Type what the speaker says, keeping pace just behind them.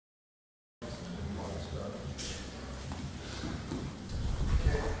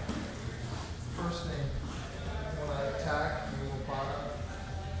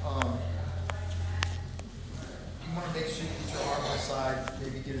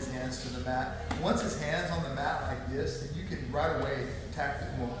his hands to the mat. Once his hand's on the mat like this, then you can right away attack the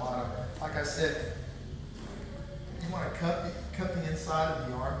omoplata. Like I said, you want to cut the inside of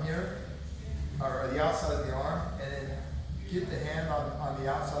the arm here, or the outside of the arm, and then get the hand on the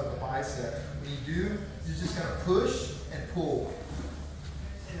outside of the bicep. When you do, you're just going to push and pull.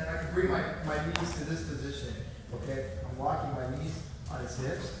 And then I can bring my knees to this position. Okay, I'm locking my knees on his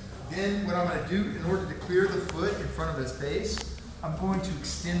hips. Then what I'm going to do, in order to clear the foot in front of his face, I'm going to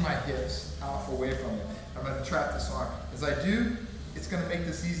extend my hips out away from him. I'm going to trap this arm. As I do, it's going to make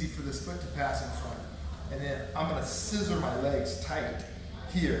this easy for this foot to pass in front. And then I'm going to scissor my legs tight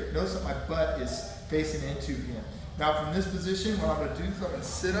here. Notice that my butt is facing into him. Now from this position, what I'm going to do is I'm going to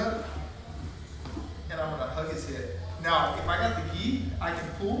sit up and I'm going to hug his hip. Now, if I got the gi, I can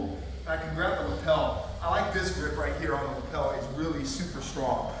pull and I can grab the lapel. I like this grip right here on the lapel. It's really super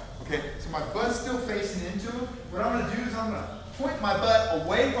strong. Okay, so my butt's still facing into him. What I'm going to do is I'm going to point my butt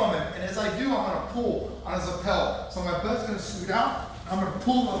away from him, and as I do, I'm going to pull on his lapel. So my butt's going to scoot out. I'm going to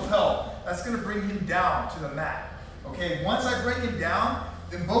pull the lapel. That's going to bring him down to the mat. Okay, once I bring him down,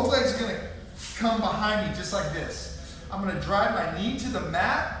 then both legs are going to come behind me just like this. I'm going to drive my knee to the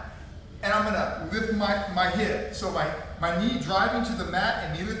mat, and I'm going to lift my hip. So my knee driving to the mat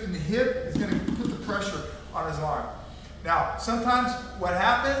and me lifting the hip is going to put the pressure on his arm. Now, sometimes what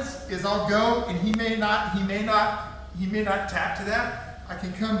happens is I'll go and he may not tap to that. I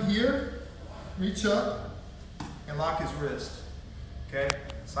can come here, reach up, and lock his wrist. Okay?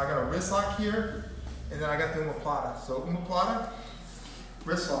 So I got a wrist lock here, and then I got the omoplata. So omoplata,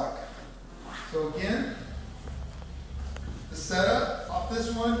 wrist lock. So again, the setup off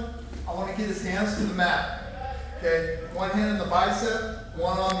this one, I want to get his hands to the mat. Okay? One hand on the bicep,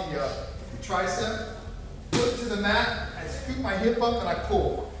 one on the tricep. Foot to the mat, I scoop my hip up and I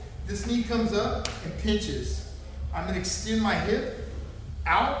pull. This knee comes up and pinches. I'm going to extend my hip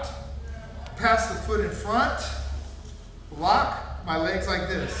out, pass the foot in front, lock my legs like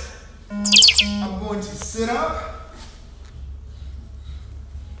this. I'm going to sit up,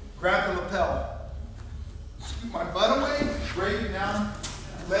 grab the lapel, scoop my butt away, break it down,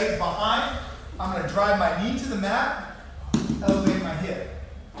 legs behind. I'm going to drive my knee to the mat, elevate my hip.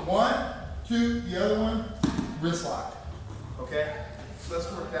 1, 2, the other one, wrist lock. Okay? So let's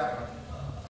work that one.